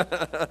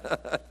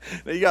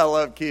got to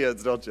love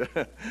kids, don't you?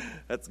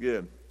 That's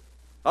good.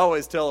 I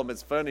always tell them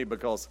it's funny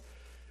because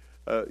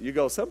you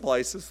go some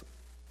places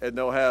and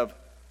they'll have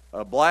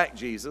a black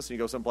Jesus, and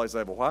you go some places they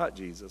have a white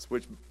Jesus,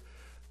 which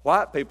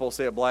white people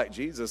say a black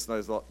Jesus,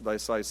 and they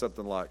say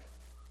something like,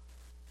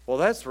 "Well,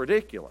 that's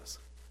ridiculous."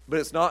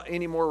 But it's not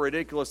any more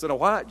ridiculous than a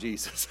white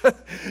Jesus.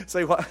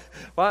 See, why?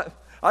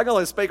 I can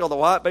only speak on the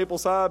white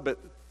people's side, but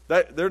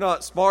they're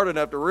not smart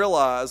enough to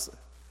realize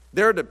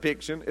their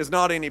depiction is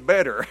not any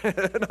better.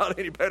 Not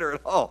any better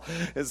at all.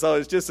 And so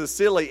it's just as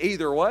silly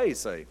either way,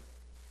 see.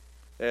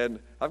 And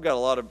I've got a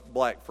lot of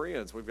black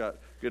friends. We've got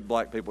good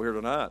black people here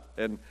tonight.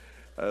 And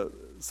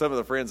some of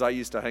the friends I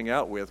used to hang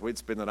out with, we'd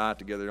spend the night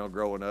together,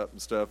 growing up and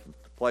stuff,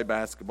 play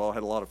basketball,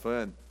 had a lot of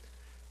fun.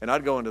 And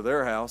I'd go into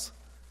their house,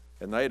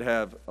 and they'd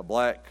have a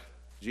black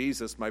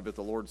Jesus, maybe at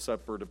the Lord's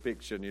Supper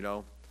depiction,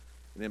 and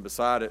then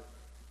beside it,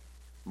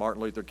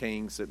 Martin Luther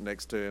King sitting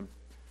next to him.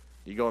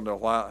 You go into a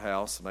white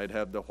house, and they'd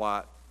have the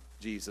white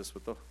Jesus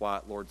with the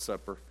white Lord's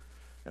Supper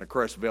and a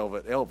crushed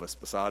velvet Elvis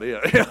beside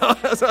it.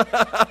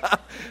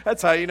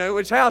 That's how you know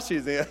which house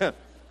she's in.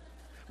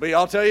 But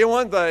I'll tell you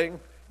one thing.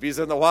 If he's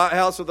in the White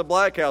House or the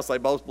Black House, they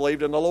both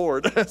believed in the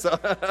Lord. So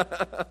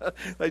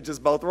they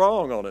just both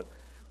wrong on it.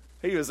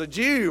 He was a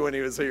Jew when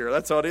he was here.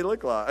 That's what he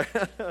looked like.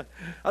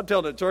 I'm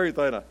telling the truth,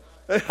 ain't I?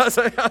 I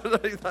say,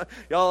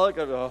 y'all look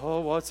at me, oh,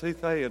 what's he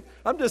saying?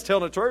 I'm just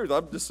telling the truth.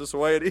 I'm just the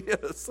way it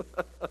is.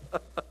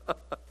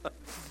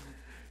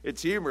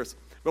 It's humorous.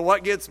 But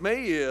what gets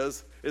me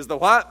is the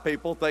white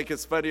people think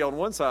it's funny on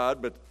one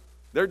side, but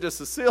they're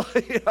just as silly.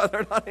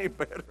 They're not any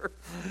better.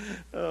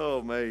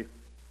 Oh, me.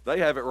 They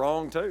have it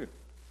wrong, too.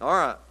 All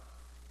right.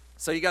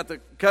 So you got the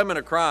coming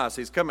of Christ.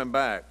 He's coming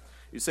back.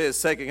 You say his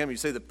second coming. You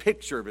say the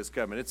picture of his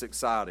coming. It's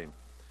exciting.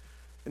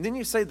 And then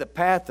you say the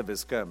path of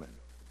his coming.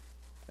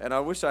 And I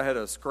wish I had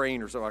a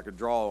screen or something I could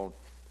draw on.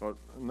 Well,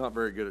 I'm not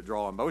very good at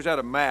drawing, but I wish I had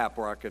a map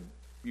where I could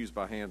use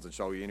my hands and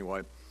show you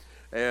anyway.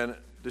 And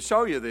to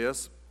show you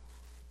this,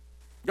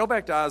 go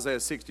back to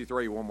Isaiah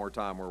 63 one more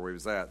time where we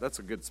was at. That's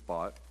a good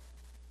spot.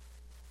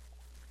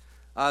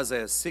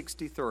 Isaiah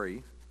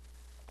 63.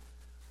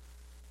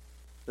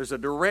 There's a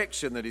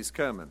direction that he's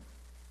coming.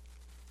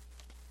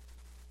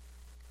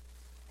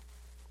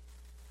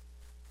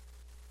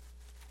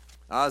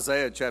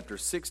 Isaiah chapter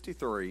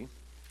 63.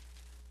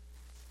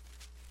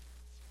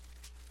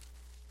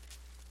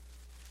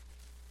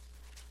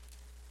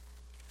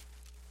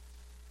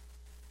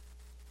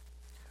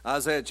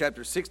 Isaiah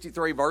chapter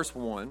 63, verse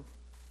 1.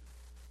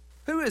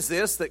 Who is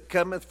this that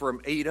cometh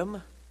from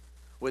Edom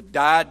with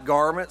dyed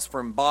garments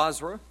from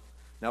Bozrah?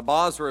 Now,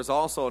 Bozrah is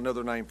also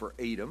another name for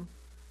Edom.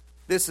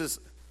 This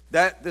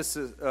that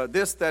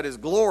is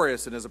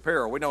glorious in his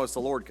apparel. We know it's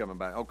the Lord coming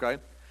back, okay?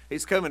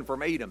 He's coming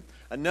from Edom.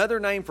 Another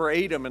name for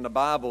Edom in the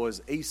Bible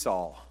is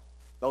Esau.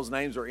 Those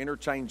names are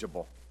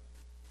interchangeable.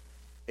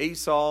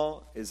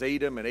 Esau is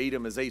Edom, and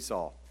Edom is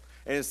Esau.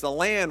 And it's the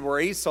land where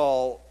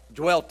Esau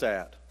dwelt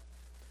at.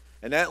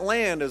 And that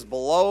land is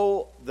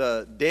below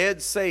the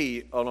Dead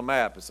Sea on a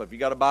map. So if you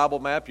got a Bible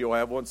map, you'll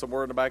have one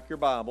somewhere in the back of your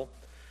Bible.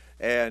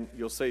 And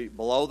you'll see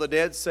below the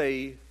Dead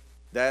Sea,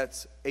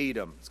 that's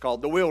Edom. It's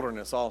called the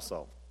wilderness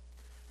also.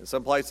 In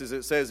some places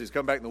it says he's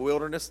come back in the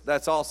wilderness.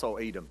 That's also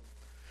Edom.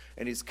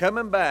 And he's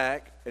coming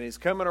back, and he's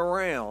coming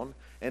around,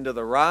 and to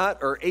the right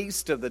or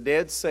east of the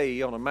Dead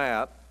Sea on a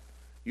map,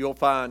 you'll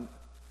find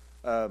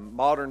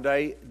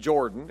modern-day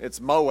Jordan.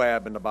 It's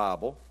Moab in the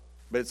Bible.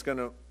 But it's going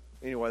to,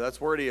 anyway, that's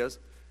where it is.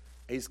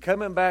 He's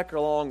coming back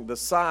along the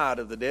side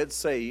of the Dead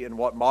Sea in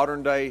what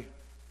modern-day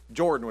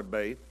Jordan would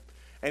be.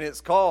 And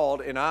it's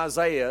called, in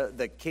Isaiah,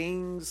 the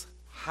King's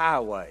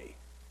Highway.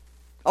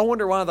 I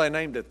wonder why they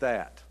named it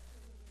that.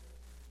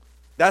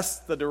 That's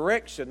the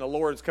direction the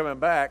Lord's coming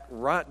back,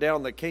 right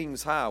down the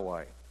King's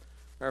Highway.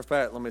 Matter of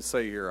fact, let me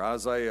see here.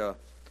 Isaiah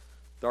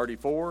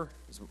 34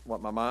 is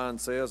what my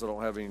mind says. I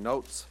don't have any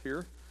notes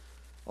here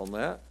on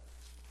that.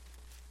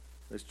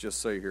 Let's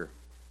just see here.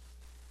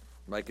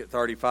 Make it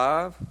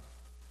 35.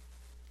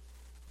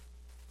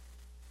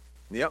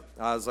 Yep,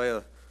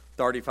 Isaiah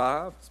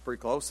 35. It's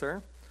pretty close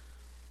there.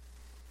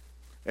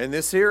 And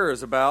this here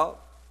is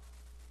about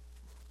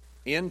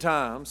end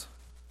times.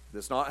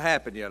 That's not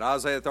happened yet.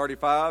 Isaiah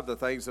 35, the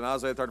things in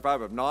Isaiah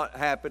 35 have not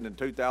happened in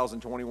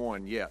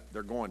 2021 yet.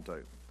 They're going to.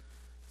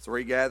 It's the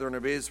regathering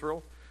of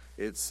Israel.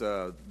 It's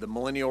the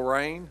millennial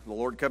reign, the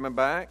Lord coming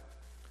back.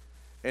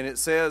 And it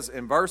says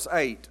in verse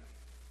 8,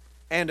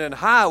 and an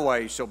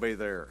highway shall be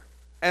there,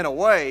 and a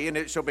way, and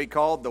it shall be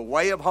called the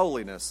way of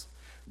holiness.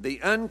 The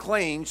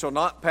unclean shall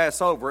not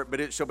pass over it, but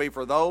it shall be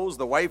for those,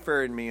 the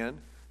wayfaring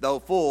men, though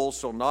fools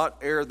shall not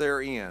err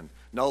therein.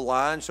 No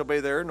lion shall be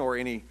there, nor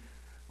any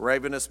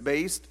ravenous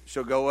beast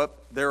shall go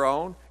up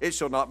thereon. It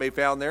shall not be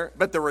found there,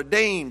 but the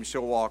redeemed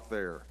shall walk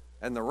there.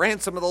 And the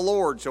ransom of the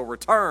Lord shall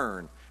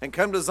return and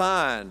come to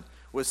Zion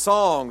with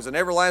songs and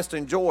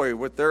everlasting joy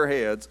with their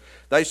heads.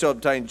 They shall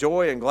obtain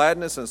joy and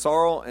gladness, and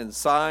sorrow and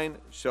sighing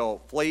shall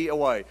flee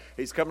away.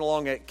 He's coming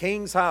along at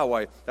King's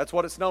Highway. That's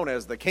what it's known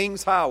as, the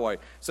King's Highway. It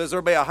says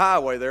there'll be a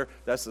highway there.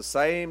 That's the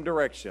same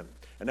direction.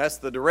 And that's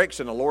the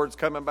direction the Lord's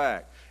coming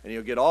back. And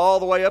he'll get all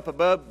the way up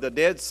above the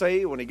Dead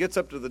Sea. When he gets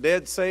up to the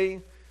Dead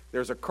Sea,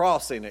 there's a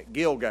crossing at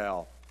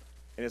Gilgal.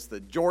 And it's the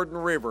Jordan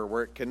River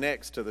where it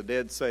connects to the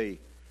Dead Sea.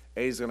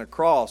 And he's going to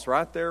cross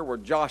right there where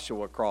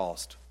Joshua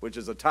crossed, which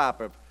is a type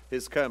of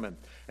his coming.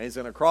 And he's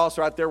going to cross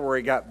right there where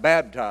he got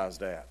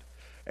baptized at.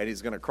 And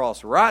he's going to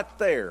cross right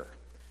there.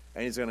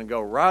 And he's going to go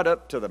right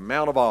up to the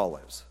Mount of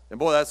Olives. And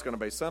boy, that's going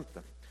to be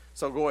something.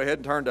 So go ahead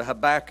and turn to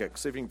Habakkuk.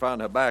 See if you can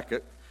find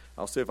Habakkuk.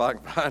 I'll see if I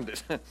can find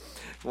it.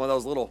 One of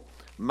those little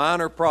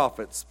minor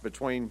prophets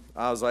between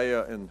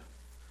Isaiah and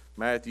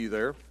Matthew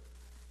there.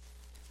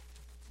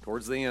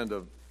 Towards the end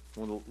of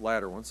one of the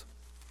latter ones.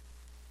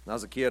 When I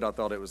was a kid, I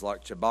thought it was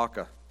like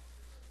Chewbacca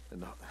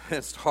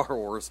in Star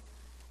Wars.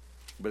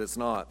 But it's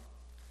not.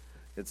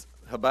 It's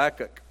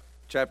Habakkuk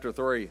chapter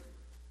 3.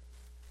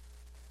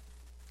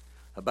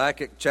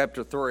 Habakkuk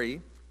chapter 3,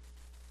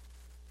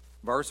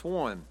 verse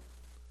 1,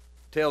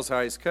 tells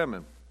how he's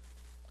coming.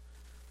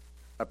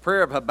 A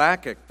prayer of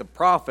Habakkuk the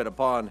prophet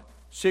upon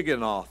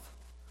Shigionoth.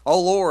 O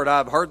Lord, I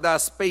have heard thy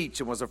speech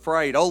and was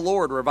afraid. O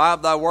Lord,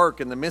 revive thy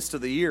work in the midst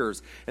of the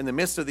years. In the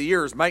midst of the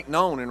years, make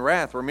known in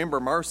wrath, remember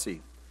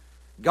mercy.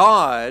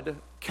 God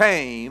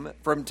came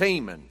from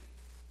Teman.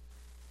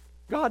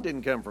 God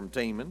didn't come from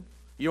Teman.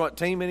 You know what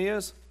Teman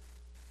is?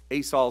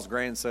 Esau's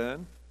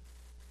grandson.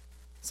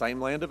 Same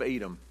land of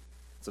Edom.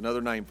 It's another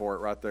name for it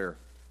right there.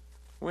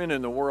 When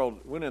in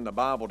the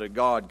Bible did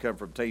God come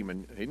from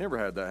Teman? He never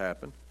had that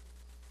happen.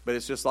 But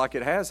it's just like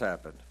it has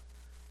happened.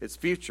 It's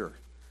future.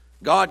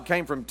 God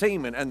came from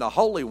Teman, and the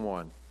Holy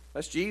One,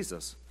 that's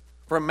Jesus,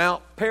 from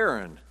Mount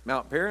Paran.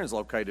 Mount Paran is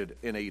located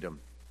in Edom.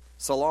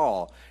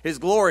 Salah. His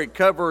glory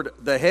covered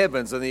the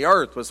heavens, and the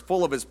earth was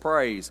full of his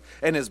praise.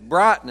 And his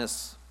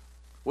brightness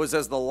was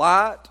as the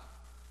light.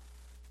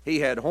 He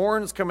had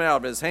horns coming out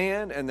of his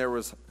hand, and there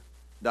was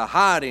the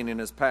hiding in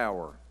his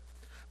power.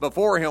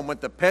 Before him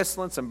went the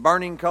pestilence, and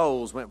burning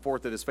coals went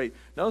forth at his feet.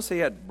 Notice he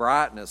had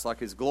brightness, like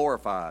he's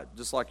glorified,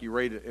 just like you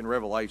read it in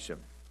Revelation.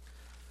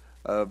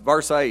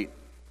 Verse 8.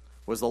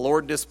 Was the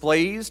Lord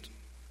displeased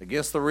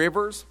against the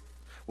rivers?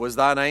 Was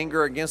thine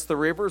anger against the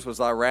rivers? Was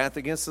thy wrath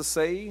against the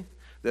sea?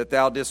 That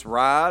thou didst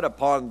ride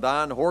upon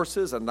thine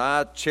horses and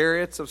thy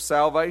chariots of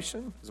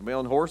salvation? Is it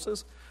on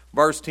horses?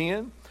 Verse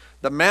 10.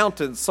 The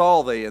mountains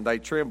saw thee and they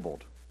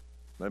trembled.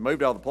 They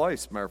moved out of the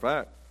place, matter of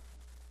fact.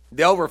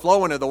 The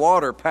overflowing of the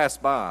water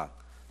passed by.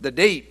 The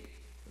deep,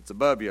 it's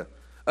above you,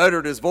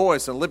 uttered his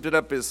voice and lifted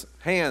up his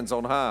hands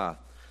on high.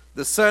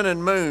 The sun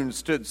and moon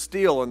stood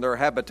still in their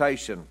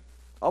habitation.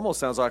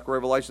 Almost sounds like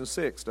Revelation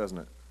 6, doesn't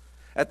it?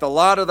 At the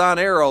light of thine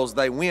arrows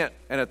they went,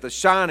 and at the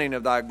shining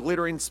of thy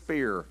glittering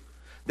spear.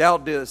 Thou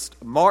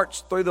didst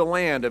march through the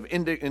land of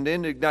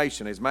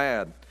indignation. He's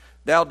mad.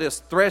 Thou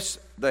didst thresh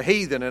the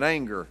heathen in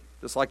anger,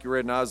 just like you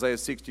read in Isaiah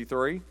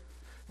 63.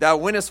 Thou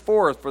wentest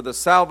forth for the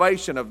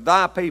salvation of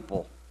thy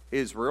people,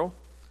 Israel,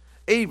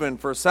 even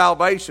for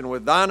salvation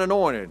with thine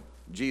anointed,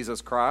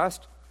 Jesus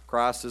Christ.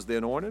 Christ is the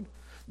anointed.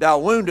 Thou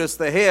woundest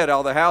the head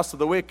of the house of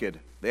the wicked,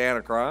 the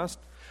Antichrist,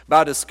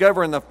 by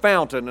discovering the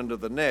fountain under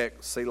the neck,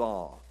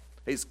 Selah.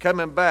 He's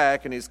coming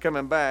back, and he's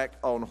coming back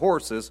on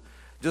horses,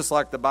 just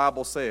like the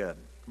Bible said.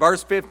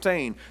 Verse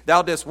 15,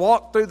 thou didst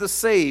walk through the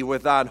sea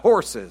with thine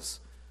horses,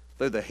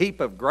 through the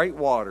heap of great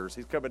waters.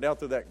 He's coming down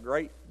through that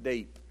great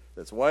deep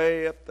that's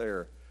way up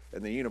there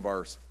in the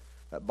universe.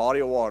 That body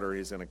of water,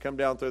 he's going to come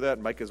down through that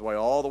and make his way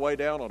all the way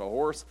down on a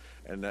horse,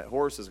 and that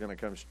horse is going to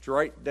come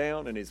straight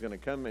down, and he's going to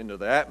come into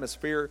the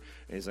atmosphere,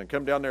 and he's going to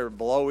come down there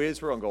below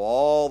Israel and go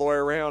all the way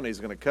around. He's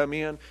going to come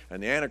in,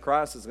 and the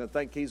Antichrist is going to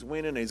think he's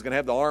winning, and he's going to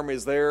have the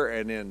armies there,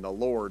 and then the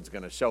Lord's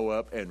going to show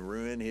up and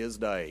ruin his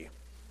day.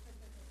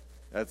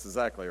 That's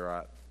exactly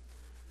right.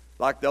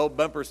 Like the old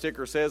bumper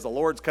sticker says, the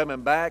Lord's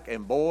coming back,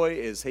 and boy,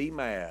 is he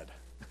mad.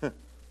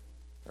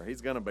 Or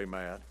he's going to be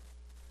mad.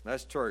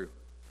 That's true.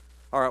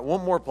 All right,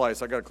 one more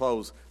place. I got to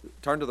close.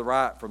 Turn to the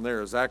right from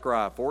there.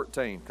 Zechariah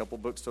 14, a couple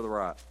books to the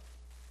right.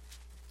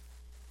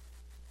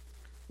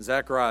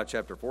 Zechariah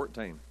chapter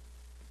 14.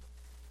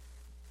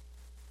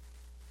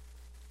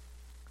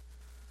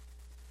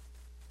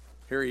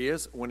 Here he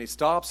is. When he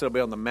stops, it'll be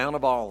on the Mount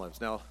of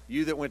Olives. Now,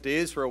 you that went to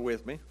Israel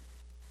with me,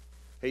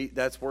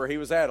 that's where he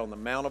was at, on the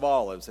Mount of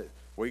Olives.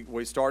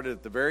 We started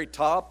at the very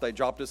top. They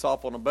dropped us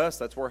off on a bus.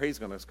 That's where he's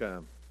going to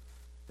come.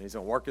 He's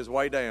going to work his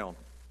way down.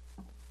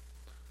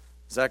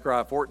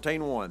 Zechariah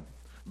 14:1.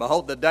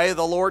 Behold, the day of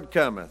the Lord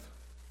cometh,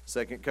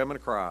 second coming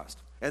of Christ,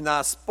 and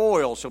thy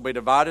spoil shall be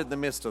divided in the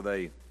midst of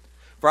thee.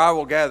 For I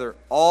will gather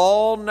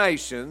all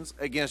nations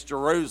against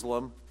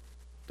Jerusalem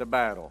to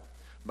battle.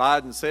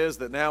 Biden says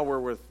that now we're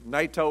with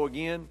NATO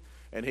again,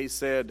 and he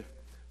said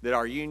that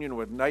our union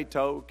with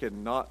NATO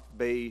cannot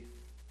be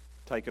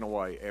taken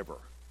away ever.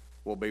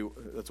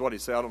 That's what he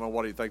said. I don't know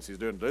what he thinks he's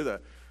doing to do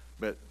that.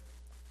 But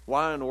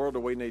why in the world do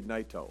we need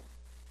NATO?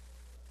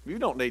 You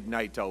don't need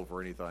NATO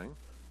for anything.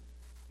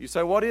 You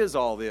say, what is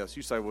all this?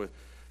 You say, well,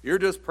 you're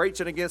just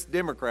preaching against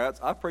Democrats.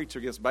 I preach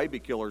against baby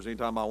killers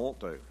anytime I want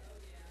to.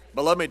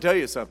 But let me tell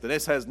you something.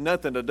 This has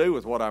nothing to do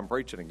with what I'm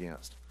preaching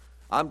against.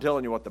 I'm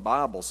telling you what the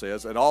Bible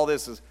says, and all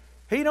this is,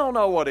 he don't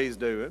know what he's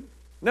doing.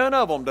 None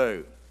of them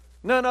do.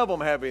 None of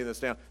them have any of this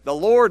down. The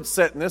Lord's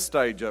setting this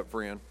stage up,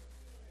 friend.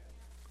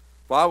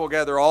 For I will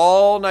gather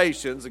all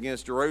nations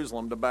against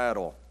Jerusalem to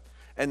battle,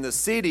 and the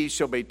city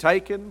shall be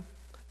taken,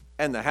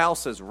 and the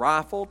houses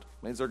rifled.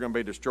 Means they're going to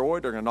be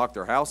destroyed. They're going to knock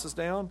their houses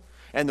down.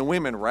 And the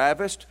women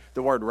ravished.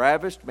 The word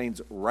ravished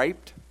means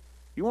raped.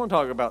 You want to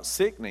talk about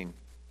sickening.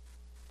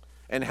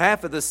 And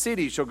half of the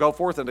city shall go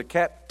forth into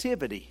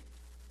captivity.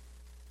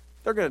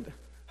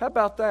 How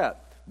about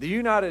that? The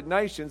United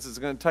Nations is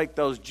going to take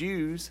those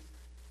Jews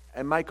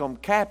and make them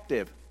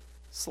captive,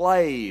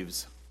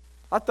 slaves.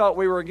 I thought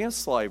we were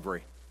against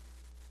slavery.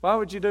 Why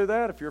would you do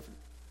that if you're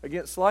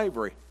against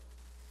slavery?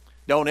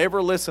 Don't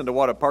ever listen to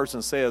what a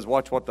person says.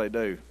 Watch what they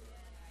do.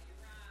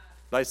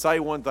 They say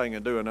one thing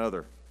and do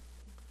another.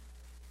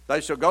 They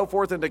shall go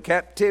forth into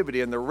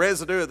captivity, and the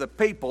residue of the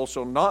people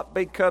shall not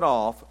be cut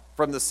off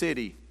from the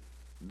city.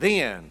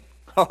 Then,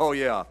 oh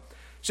yeah,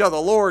 shall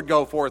the Lord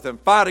go forth and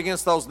fight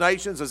against those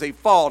nations as he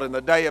fought in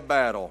the day of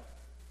battle.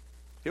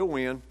 He'll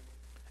win.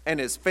 And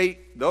his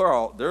feet,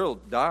 they'll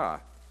die.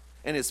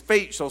 And his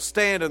feet shall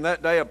stand in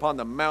that day upon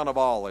the Mount of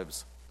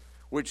Olives,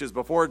 which is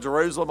before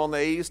Jerusalem on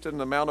the east, and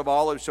the Mount of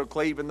Olives shall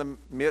cleave in the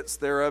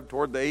midst thereof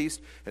toward the east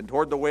and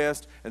toward the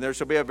west. And there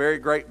shall be a very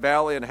great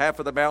valley, and half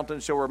of the mountain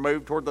shall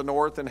remove toward the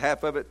north, and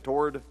half of it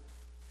toward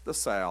the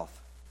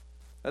south.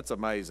 That's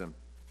amazing.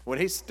 When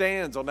he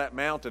stands on that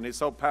mountain, he's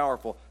so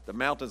powerful, the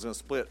mountain's going to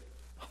split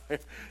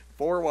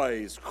 4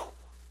 ways.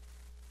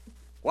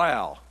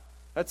 Wow,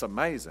 that's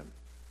amazing.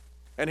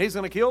 And he's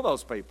going to kill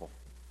those people.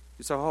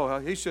 You say, oh,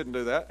 he shouldn't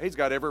do that. He's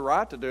got every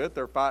right to do it.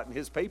 They're fighting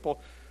his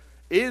people.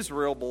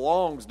 Israel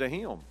belongs to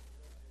him.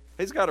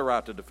 He's got a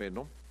right to defend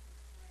them.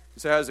 You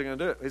say, how's he going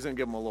to do it? He's going to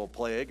give them a little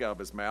plague out of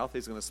his mouth.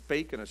 He's going to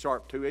speak, and a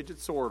sharp two-edged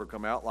sword will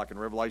come out like in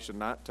Revelation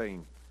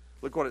 19.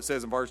 Look what it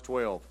says in verse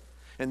 12.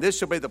 And this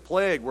shall be the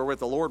plague wherewith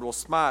the Lord will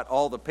smite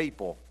all the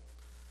people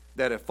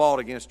that have fought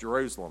against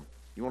Jerusalem.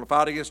 You want to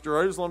fight against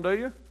Jerusalem, do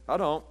you? I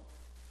don't.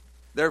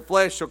 Their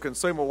flesh shall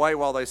consume away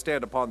while they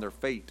stand upon their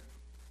feet.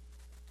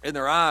 And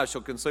their eyes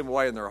shall consume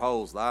away in their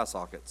holes, the eye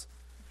sockets.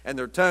 And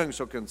their tongue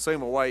shall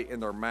consume away in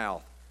their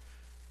mouth.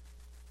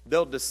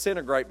 They'll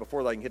disintegrate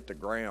before they can hit the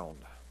ground.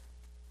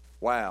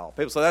 Wow.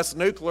 People say, that's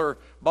nuclear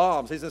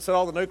bombs. He's going to set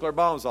all the nuclear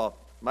bombs off.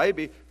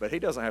 Maybe, but he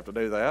doesn't have to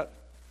do that.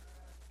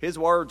 His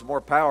word's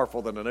more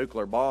powerful than a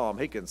nuclear bomb.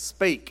 He can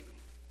speak.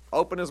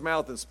 Open his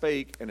mouth and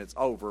speak, and it's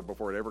over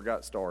before it ever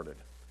got started.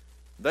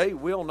 They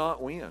will not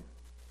win.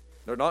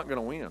 They're not going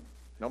to win.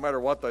 No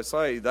matter what they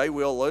say, they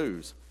will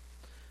lose.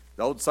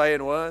 The old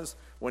saying was,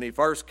 when he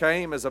first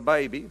came as a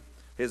baby,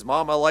 his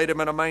mama laid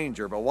him in a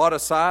manger. But what a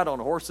sight on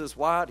horses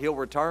white, he'll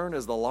return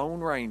as the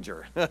Lone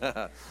Ranger.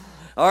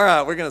 All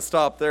right, we're going to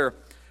stop there.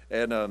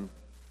 And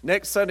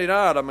next Sunday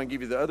night, I'm going to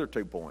give you the other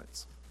 2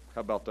 points.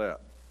 How about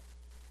that?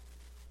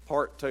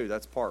 Part 2,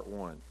 that's part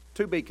 1.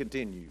 To be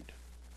continued.